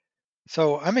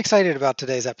So I'm excited about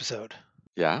today's episode.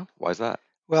 Yeah? Why is that?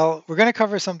 Well, we're going to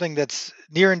cover something that's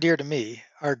near and dear to me,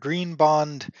 our green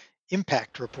bond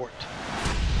impact report.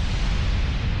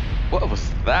 What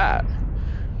was that?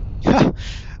 I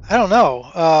don't know.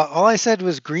 All I said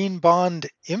was green bond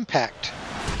impact.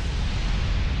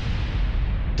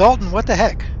 Dalton, what the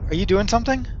heck? Are you doing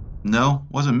something? No,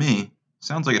 wasn't me.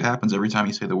 Sounds like it happens every time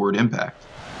you say the word impact.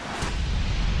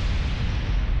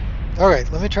 All right,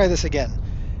 let me try this again.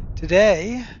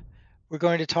 Today, we're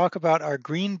going to talk about our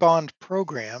green bond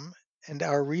program and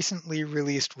our recently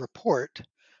released report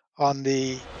on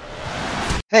the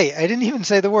Hey, I didn't even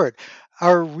say the word.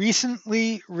 Our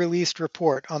recently released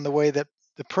report on the way that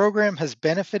the program has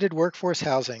benefited workforce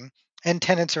housing and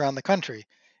tenants around the country,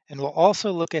 and will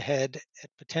also look ahead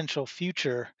at potential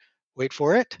future, wait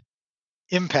for it,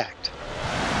 impact.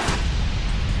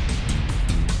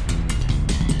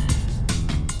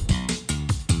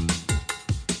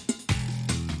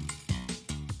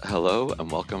 Hello, and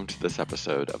welcome to this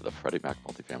episode of the Freddie Mac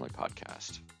Multifamily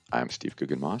Podcast. I'm Steve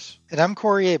Guggenmoss. And I'm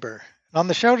Corey Aber. And on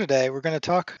the show today, we're going to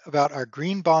talk about our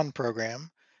green bond program,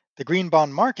 the green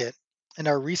bond market, and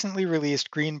our recently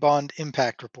released green bond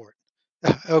impact report.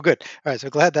 Oh, good. All right, so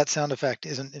glad that sound effect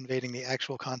isn't invading the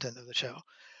actual content of the show.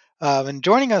 And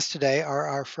joining us today are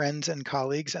our friends and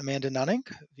colleagues Amanda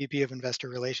Nunnink, VP of Investor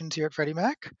Relations here at Freddie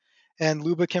Mac, and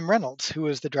Luba Kim-Reynolds, who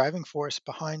is the driving force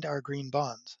behind our green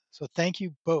bonds. So thank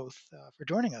you both for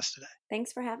joining us today.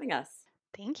 Thanks for having us.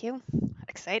 Thank you.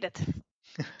 Excited.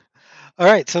 All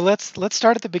right, so let's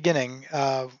start at the beginning.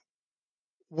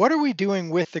 What are we doing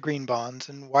with the green bonds,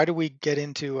 and why did we get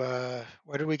into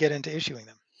issuing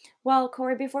them? Well,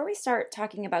 Corey, before we start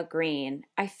talking about green,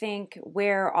 I think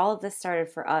where all of this started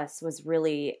for us was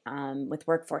really with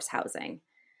workforce housing.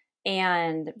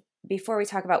 And before we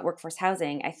talk about workforce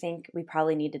housing, I think we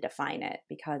probably need to define it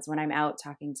because when I'm out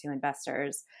talking to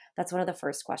investors, that's one of the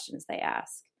first questions they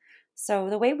ask. So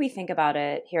the way we think about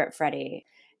it here at Freddie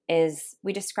is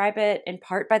we describe it in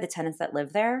part by the tenants that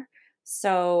live there.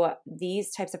 So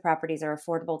these types of properties are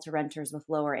affordable to renters with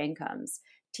lower incomes,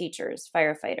 teachers,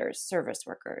 firefighters, service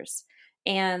workers.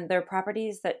 And they're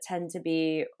properties that tend to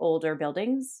be older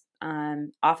buildings,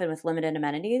 often with limited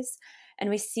amenities. And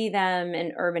we see them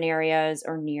in urban areas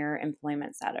or near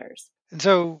employment centers. And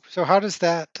so how does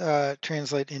that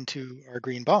translate into our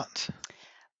green bonds?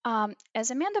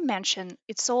 As Amanda mentioned,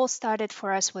 it's all started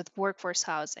for us with workforce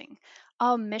housing.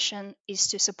 Our mission is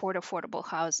to support affordable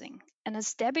housing. And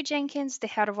as Debbie Jenkins, the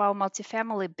head of our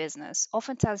multifamily business,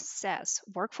 oftentimes says,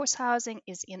 workforce housing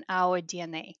is in our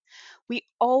DNA. We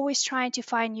always trying to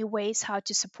find new ways how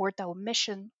to support our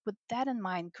mission. With that in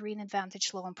mind, Green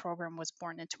Advantage Loan Program was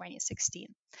born in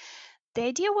 2016. The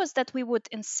idea was that we would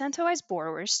incentivize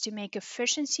borrowers to make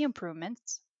efficiency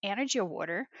improvements, energy or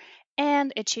water,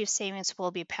 and achieve savings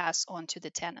will be passed on to the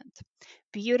tenant.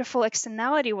 Beautiful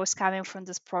externality was coming from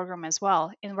this program as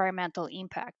well, environmental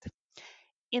impact.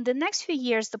 In the next few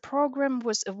years, the program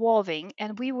was evolving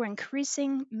and we were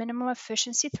increasing minimum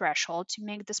efficiency threshold to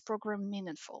make this program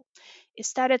meaningful. It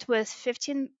started with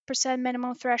 15%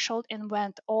 minimum threshold and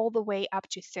went all the way up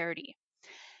to 30.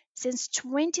 Since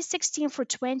 2016 for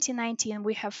 2019,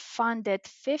 we have funded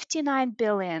 59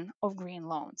 billion of green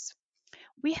loans.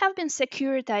 We have been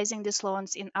securitizing these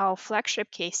loans in our flagship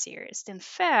K series. In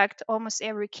fact, almost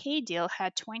every K deal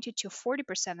had 20 to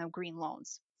 40% of green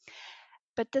loans.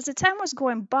 But as the time was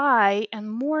going by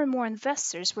and more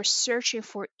investors were searching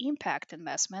for impact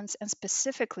investments and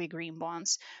specifically green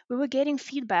bonds, we were getting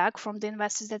feedback from the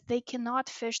investors that they cannot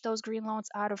fish those green loans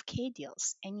out of K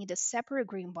deals and need a separate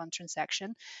green bond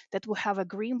transaction that will have a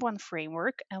green bond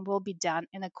framework and will be done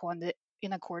in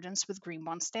accordance with green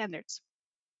bond standards.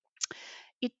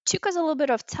 It took us a little bit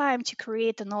of time to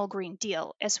create an all green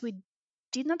deal as we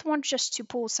did not want just to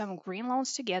pull some green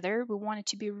loans together. We wanted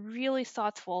to be really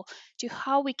thoughtful to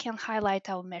how we can highlight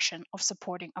our mission of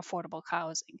supporting affordable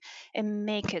housing and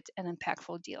make it an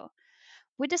impactful deal.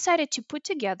 We decided to put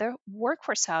together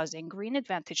workforce housing green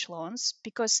advantage loans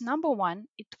because number one,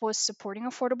 it was supporting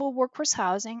affordable workforce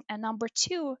housing, and number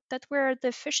two, that where the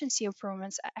efficiency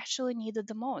improvements are actually needed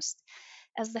the most.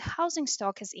 As the housing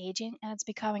stock is aging and it's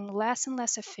becoming less and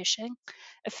less efficient,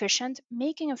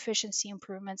 making efficiency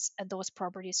improvements at those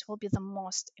properties will be the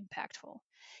most impactful.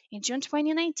 In June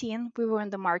 2019, we were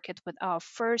in the market with our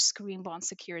first green bond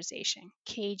securitization,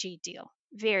 KG deal.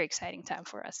 Very exciting time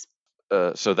for us.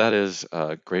 So that is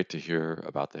great to hear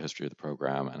about the history of the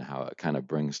program and how it kind of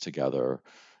brings together,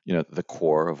 the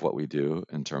core of what we do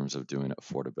in terms of doing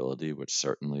affordability, which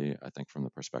certainly I think from the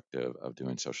perspective of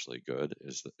doing socially good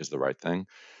is the right thing,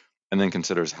 and then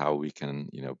considers how we can,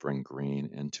 bring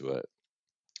green into it.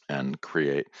 and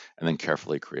then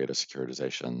carefully create a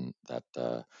securitization that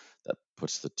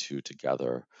puts the two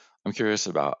together. I'm curious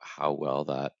about how well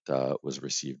that was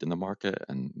received in the market,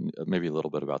 and maybe a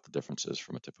little bit about the differences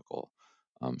from a typical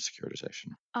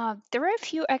securitization. There are a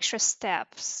few extra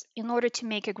steps in order to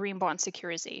make a green bond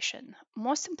securitization.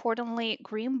 Most importantly,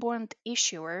 green bond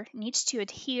issuer needs to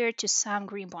adhere to some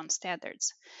green bond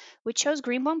standards. We chose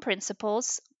green bond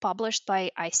principles published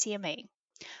by ICMA.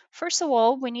 First of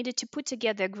all, we needed to put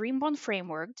together a green bond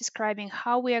framework describing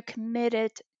how we are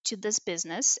committed to this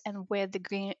business and where the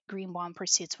green bond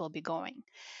proceeds will be going.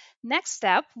 Next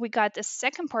step, we got a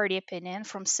second party opinion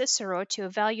from Cicero to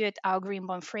evaluate our green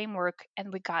bond framework,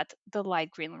 and we got the light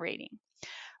green rating.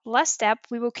 Last step,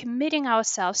 we were committing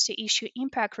ourselves to issue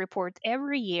impact report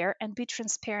every year and be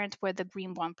transparent where the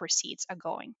green bond proceeds are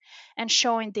going and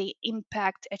showing the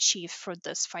impact achieved for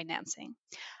this financing.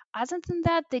 Other than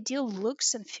that, the deal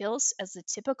looks and feels as the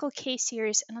typical K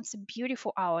series, and it's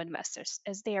beautiful for our investors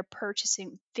as they are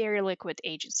purchasing very liquid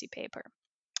agency paper.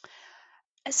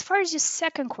 As far as your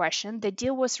second question, the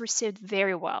deal was received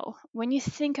very well. When you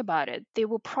think about it, there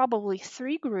were probably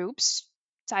three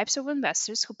types of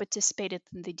investors who participated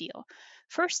in the deal.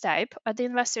 First type are the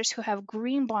investors who have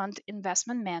green bond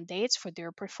investment mandates for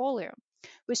their portfolio.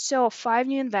 We saw 5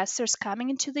 new investors coming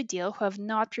into the deal who have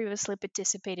not previously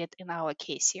participated in our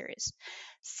case series.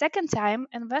 Second time,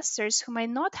 investors who might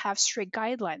not have strict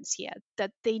guidelines yet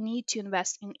that they need to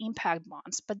invest in impact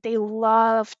bonds, but they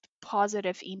loved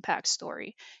positive impact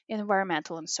story,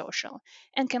 environmental and social,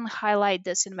 and can highlight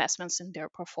these investments in their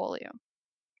portfolio.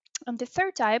 And the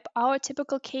third type, our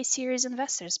typical case series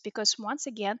investors, because once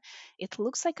again, it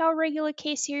looks like our regular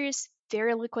case series,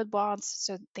 very liquid bonds,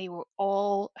 so they were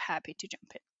all happy to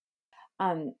jump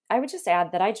in. I would just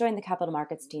add that I joined the capital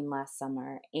markets team last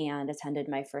summer and attended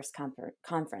my first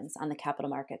conference on the capital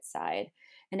markets side.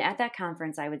 And at that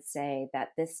conference, I would say that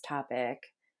this topic,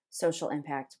 social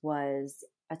impact, was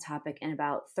a topic in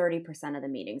about 30% of the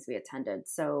meetings we attended.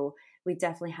 So we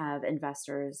definitely have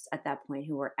investors at that point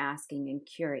who were asking and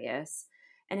curious.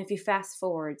 And if you fast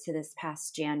forward to this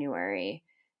past January,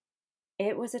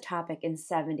 it was a topic in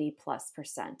 70+%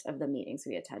 of the meetings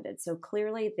we attended. So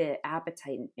clearly the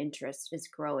appetite and interest is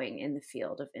growing in the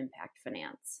field of impact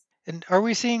finance. And are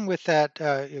we seeing with that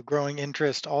growing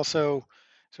interest also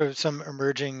sort of some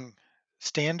emerging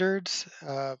standards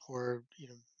or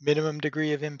minimum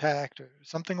degree of impact or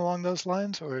something along those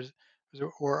lines, or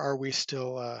are we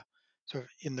still sort of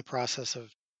in the process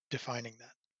of defining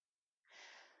that?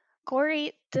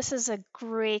 Corey, this is a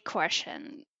great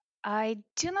question. I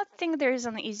do not think there is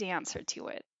an easy answer to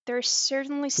it. There are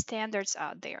certainly standards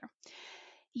out there.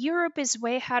 Europe is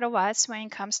way ahead of us when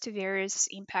it comes to various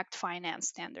impact finance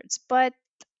standards, but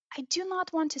I do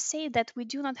not want to say that we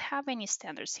do not have any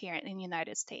standards here in the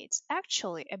United States.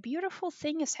 Actually, a beautiful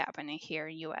thing is happening here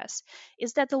in US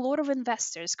is that a lot of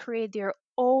investors create their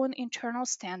own internal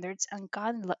standards and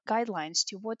guidelines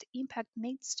to what impact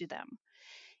means to them,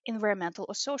 environmental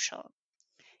or social.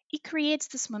 It creates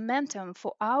this momentum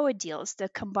for our deals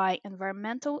that combine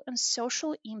environmental and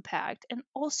social impact and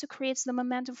also creates the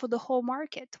momentum for the whole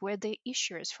market where the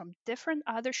issuers from different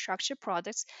other structured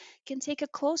products can take a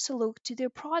closer look to their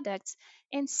products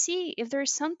and see if there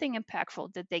is something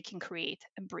impactful that they can create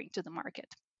and bring to the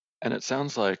market. And it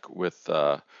sounds like with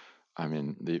I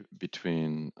mean,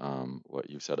 between what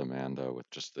you said, Amanda,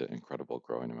 with just the incredible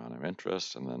growing amount of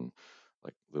interest, and then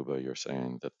like Luba, you're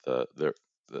saying that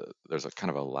there's a kind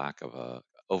of a lack of a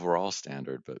overall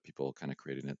standard, but people kind of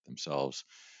creating it themselves.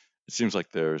 It seems like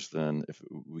there's then if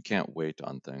we can't wait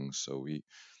on things, so we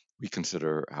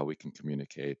consider how we can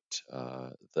communicate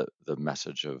the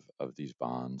message of these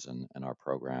bonds and our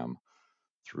program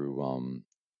through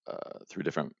through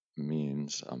different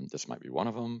means. This might be one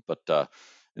of them, but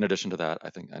in addition to that, I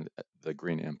think the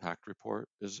Green Impact Report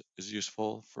is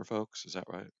useful for folks. Is that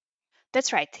right?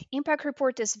 That's right. Impact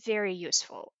report is very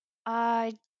useful.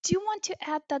 I do want to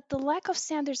add that the lack of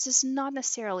standards is not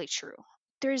necessarily true.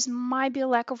 There's might be a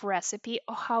lack of recipe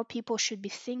or how people should be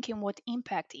thinking what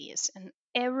impact is, and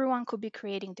everyone could be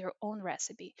creating their own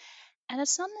recipe. And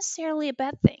it's not necessarily a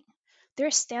bad thing. There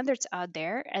are standards out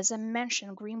there, as I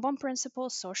mentioned, green bond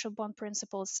principles, social bond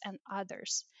principles, and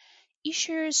others.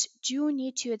 Issuers do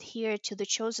need to adhere to the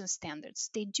chosen standards.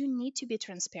 They do need to be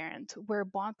transparent where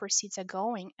bond proceeds are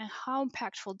going and how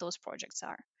impactful those projects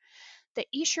are. The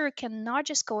issuer cannot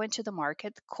just go into the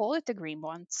market, call it a green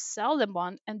bond, sell the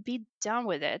bond, and be done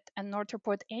with it and not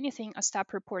report anything or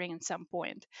stop reporting at some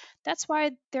point. That's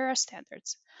why there are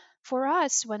standards. For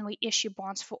us, when we issue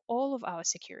bonds for all of our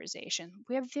securitization,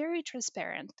 we are very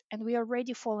transparent and we are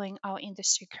already following our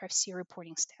industry CARC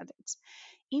reporting standards.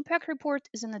 Impact report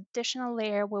is an additional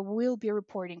layer where we'll be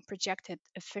reporting projected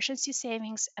efficiency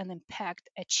savings and impact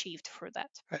achieved for that.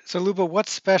 Right. So, Luba,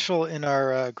 what's special in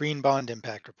our green bond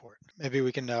impact report? Maybe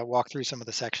we can walk through some of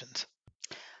the sections.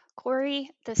 Corey,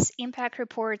 this impact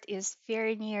report is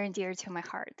very near and dear to my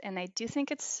heart, and I do think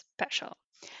it's special.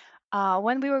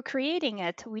 When we were creating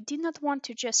it, we did not want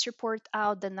to just report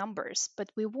out the numbers, but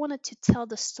we wanted to tell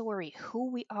the story,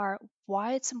 who we are,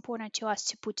 why it's important to us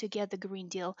to put together Green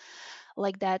Deal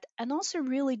like that, and also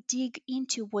really dig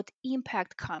into what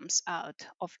impact comes out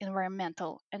of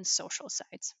environmental and social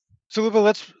sides. So,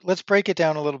 Luba, let's break it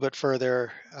down a little bit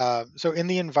further. So, in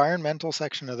the environmental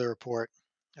section of the report,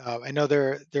 I know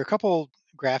there are a couple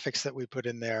graphics that we put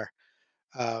in there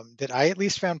that I at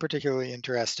least found particularly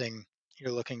interesting.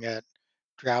 You're looking at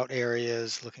drought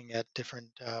areas, looking at different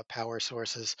power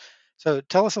sources. So,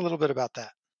 tell us a little bit about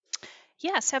that.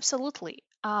 Yes, absolutely.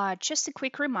 Just a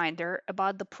quick reminder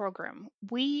about the program.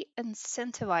 We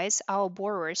incentivize our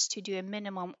borrowers to do a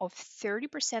minimum of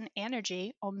 30%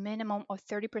 energy or minimum of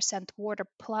 30% water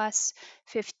plus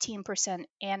 15%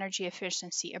 energy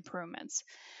efficiency improvements.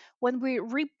 When we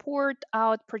report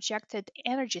out projected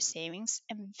energy savings,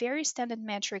 a very standard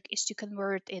metric is to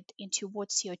convert it into what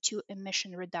CO2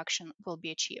 emission reduction will be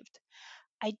achieved.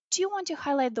 I do want to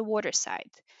highlight the water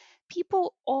side.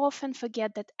 People often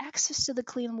forget that access to the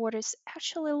clean water is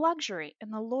actually a luxury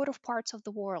in a lot of parts of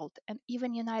the world and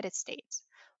even United States.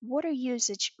 Water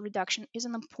usage reduction is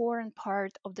an important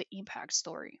part of the impact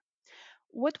story.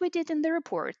 What we did in the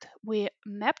report, we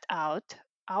mapped out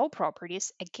our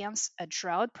properties against a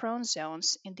drought-prone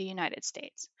zones in the United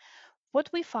States. What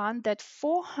we found that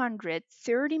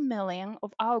 430 million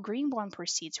of our green bond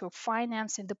proceeds were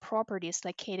financing the properties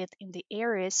located in the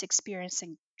areas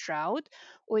experiencing drought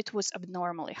or it was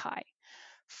abnormally high.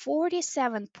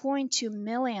 47.2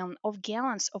 million of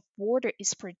gallons of water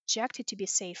is projected to be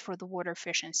saved for the water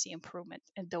efficiency improvement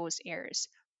in those areas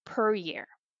per year.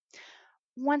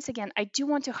 Once again, I do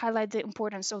want to highlight the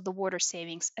importance of the water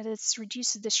savings as it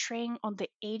reduces the strain on the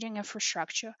aging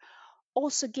infrastructure.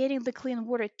 Also, getting the clean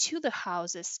water to the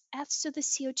houses adds to the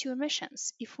CO2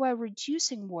 emissions. If we're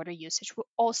reducing water usage, we're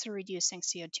also reducing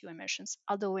CO2 emissions,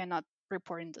 although we're not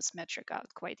reporting this metric out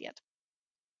quite yet.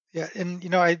 Yeah,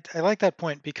 and I like that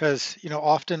point because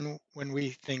often when we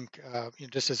think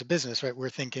just as a business, right, we're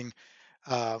thinking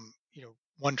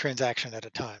one transaction at a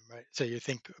time, right? So you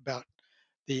think about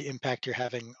the impact you're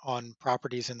having on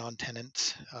properties and on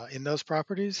tenants in those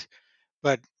properties.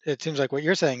 But it seems like what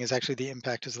you're saying is actually the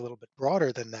impact is a little bit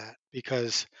broader than that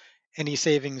because any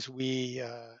savings we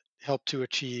help to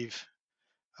achieve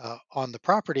on the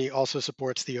property also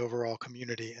supports the overall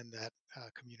community and that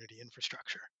community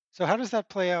infrastructure. So how does that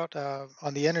play out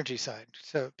on the energy side?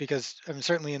 So because I mean,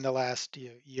 certainly in the last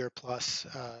year plus,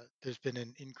 there's been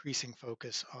an increasing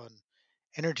focus on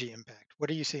energy impact.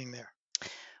 What are you seeing there?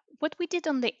 What we did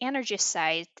on the energy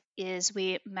side is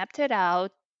we mapped it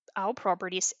out our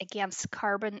properties against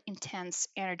carbon intense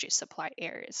energy supply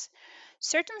areas.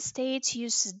 Certain states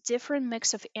use a different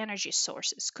mix of energy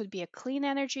sources, could be a clean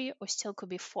energy or still could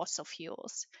be fossil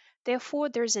fuels. Therefore,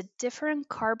 there's a different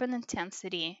carbon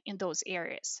intensity in those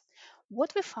areas.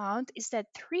 What we found is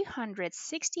that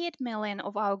 368 million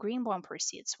of our green bond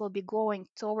proceeds will be going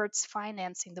towards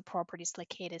financing the properties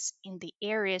located in the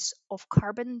areas of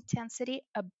carbon intensity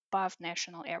above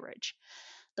national average.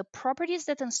 The properties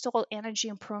that install energy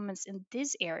improvements in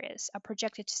these areas are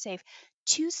projected to save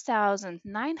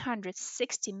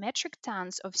 2,960 metric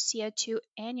tons of CO2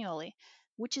 annually,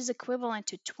 which is equivalent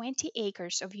to 20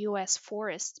 acres of US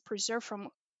forests preserved from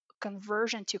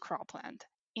conversion to cropland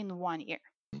in 1 year.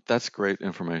 That's great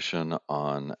information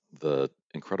on the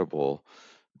incredible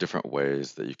different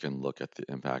ways that you can look at the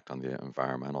impact on the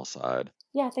environmental side.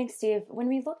 Yeah, thanks, Steve. When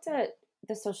we looked at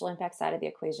the social impact side of the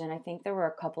equation, I think there were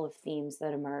a couple of themes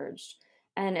that emerged.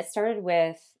 And it started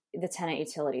with the tenant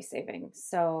utility savings.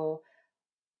 So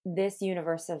this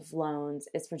universe of loans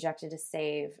is projected to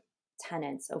save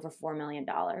tenants over $4 million.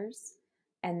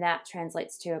 And that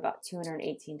translates to about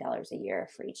 $218 a year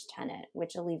for each tenant,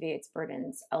 which alleviates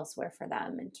burdens elsewhere for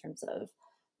them in terms of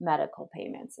medical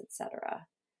payments, et cetera.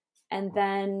 And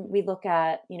then we look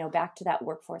at, back to that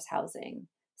workforce housing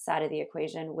side of the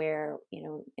equation where,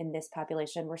 in this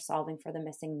population, we're solving for the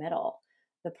missing middle.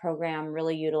 The program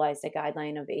really utilized a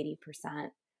guideline of 80%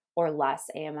 or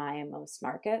less AMI in most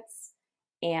markets.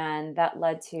 And that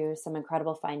led to some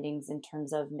incredible findings in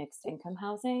terms of mixed income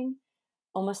housing.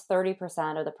 Almost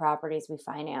 30% of the properties we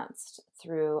financed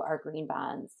through our green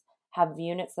bonds have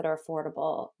units that are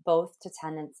affordable both to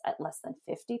tenants at less than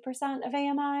 50% of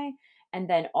AMI, and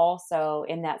then also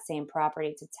in that same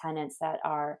property to tenants that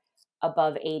are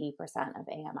above 80% of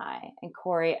AMI. And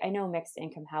Corey, I know mixed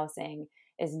income housing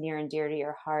is near and dear to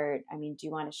your heart. I mean, do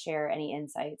you want to share any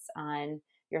insights on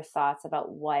your thoughts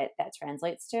about what that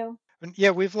translates to?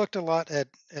 Yeah, we've looked a lot at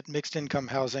mixed income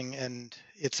housing and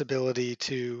its ability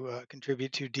to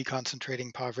contribute to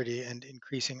deconcentrating poverty and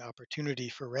increasing opportunity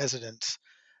for residents.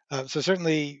 So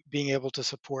certainly being able to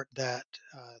support that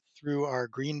through our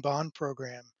green bond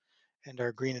program and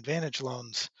our green advantage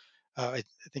loans, I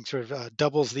think sort of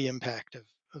doubles the impact of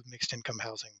mixed income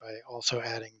housing by also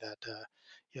adding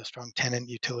that strong tenant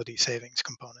utility savings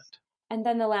component. And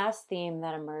then the last theme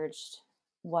that emerged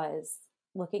was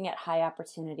looking at high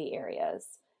opportunity areas,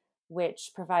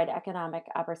 which provide economic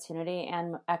opportunity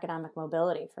and economic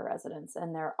mobility for residents.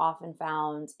 And they're often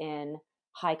found in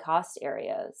high cost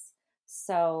areas.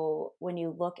 So when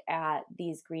you look at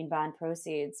these green bond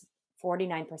proceeds,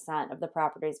 49% of the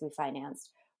properties we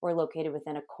financed were located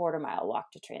within a quarter-mile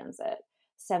walk to transit.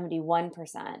 71%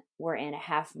 were in a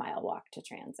half-mile walk to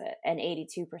transit, and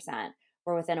 82%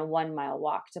 were within a 1-mile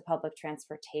walk to public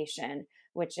transportation,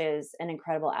 which is an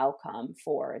incredible outcome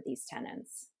for these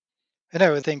tenants. And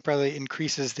I would think probably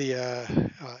increases the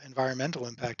environmental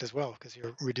impact as well, because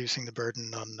you're reducing the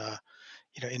burden on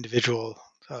individual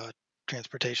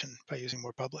transportation by using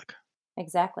more public.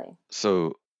 Exactly.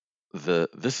 So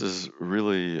this is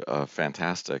really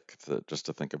fantastic just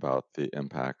to think about the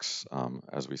impacts,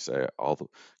 as we say,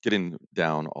 getting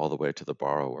down all the way to the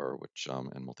borrower, which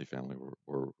in multifamily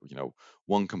we're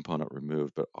one component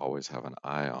removed, but always have an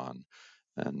eye on,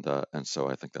 and so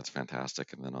I think that's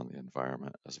fantastic. And then on the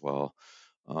environment as well,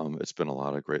 it's been a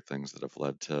lot of great things that have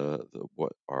led to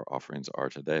what our offerings are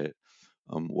today.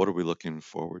 What are we looking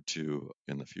forward to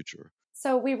in the future?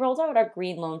 So we rolled out our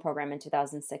green loan program in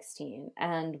 2016,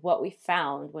 and what we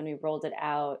found when we rolled it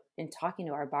out in talking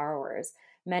to our borrowers,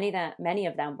 many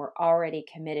of them were already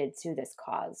committed to this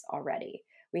cause already.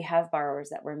 We have borrowers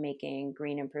that were making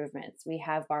green improvements. We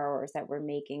have borrowers that were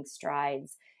making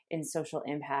strides in social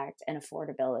impact and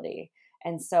affordability.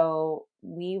 And so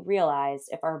we realized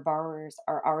if our borrowers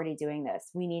are already doing this,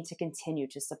 we need to continue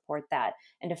to support that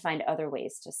and to find other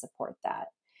ways to support that.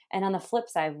 And on the flip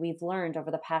side, we've learned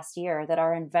over the past year that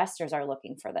our investors are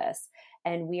looking for this,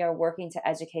 and we are working to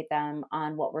educate them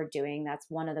on what we're doing. That's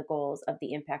one of the goals of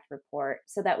the impact report,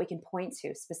 so that we can point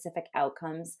to specific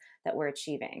outcomes that we're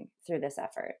achieving through this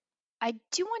effort. I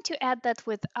do want to add that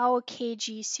with our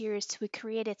KG series, we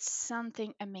created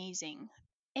something amazing.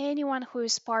 Anyone who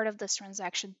is part of this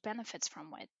transaction benefits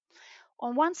from it.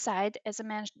 On one side, as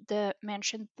the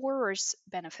mentioned, borrowers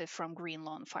benefit from green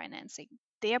loan financing.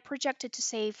 They are projected to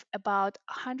save about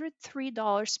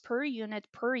 $103 per unit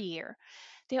per year.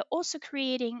 They are also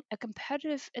creating a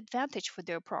competitive advantage for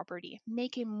their property,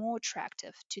 making it more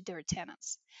attractive to their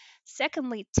tenants.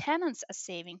 Secondly, tenants are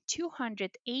saving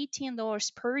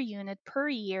 $218 per unit per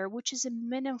year, which is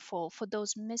meaningful for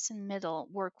those missing middle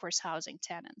workforce housing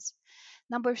tenants.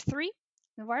 Number three,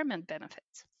 environment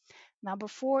benefits. Number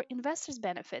four, investors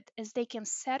benefit as they can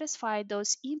satisfy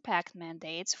those impact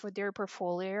mandates for their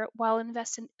portfolio while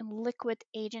investing in liquid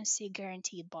agency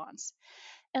guaranteed bonds.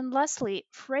 And lastly,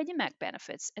 Freddie Mac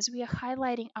benefits as we are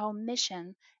highlighting our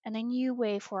mission and a new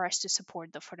way for us to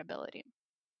support the affordability.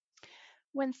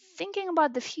 When thinking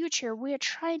about the future, we are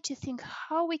trying to think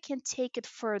how we can take it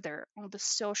further on the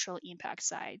social impact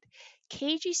side.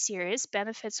 KG series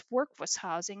benefits workforce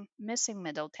housing, missing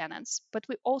middle tenants, but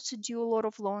we also do a lot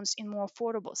of loans in more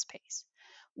affordable space.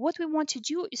 What we want to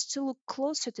do is to look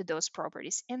closer to those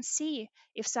properties and see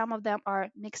if some of them are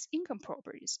mixed income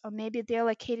properties, or maybe they're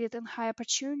located in high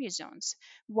opportunity zones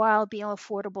while being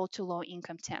affordable to low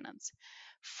income tenants.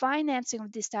 Financing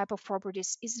of this type of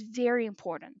properties is very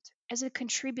important as it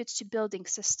contributes to building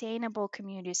sustainable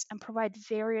communities and provide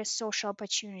various social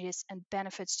opportunities and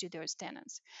benefits to those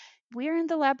tenants. We're in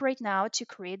the lab right now to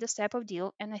create this type of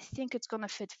deal, and I think it's going to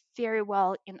fit very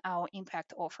well in our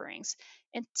impact offerings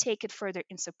and take it further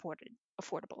in supported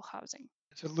affordable housing.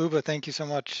 So Luba, thank you so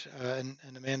much, and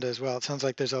Amanda as well. It sounds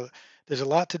like there's a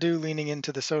lot to do leaning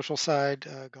into the social side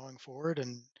going forward,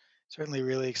 and certainly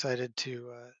really excited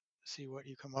to see what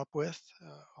you come up with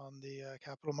on the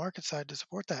capital market side to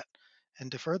support that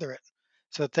and to further it.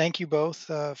 So thank you both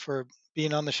for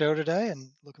being on the show today, and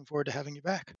looking forward to having you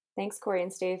back. Thanks, Corey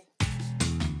and Steve.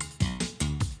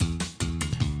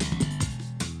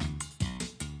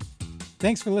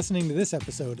 Thanks for listening to this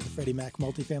episode of the Freddie Mac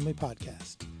Multifamily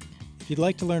Podcast. If you'd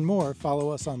like to learn more,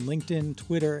 follow us on LinkedIn,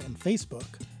 Twitter, and Facebook,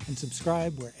 and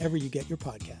subscribe wherever you get your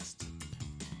podcasts.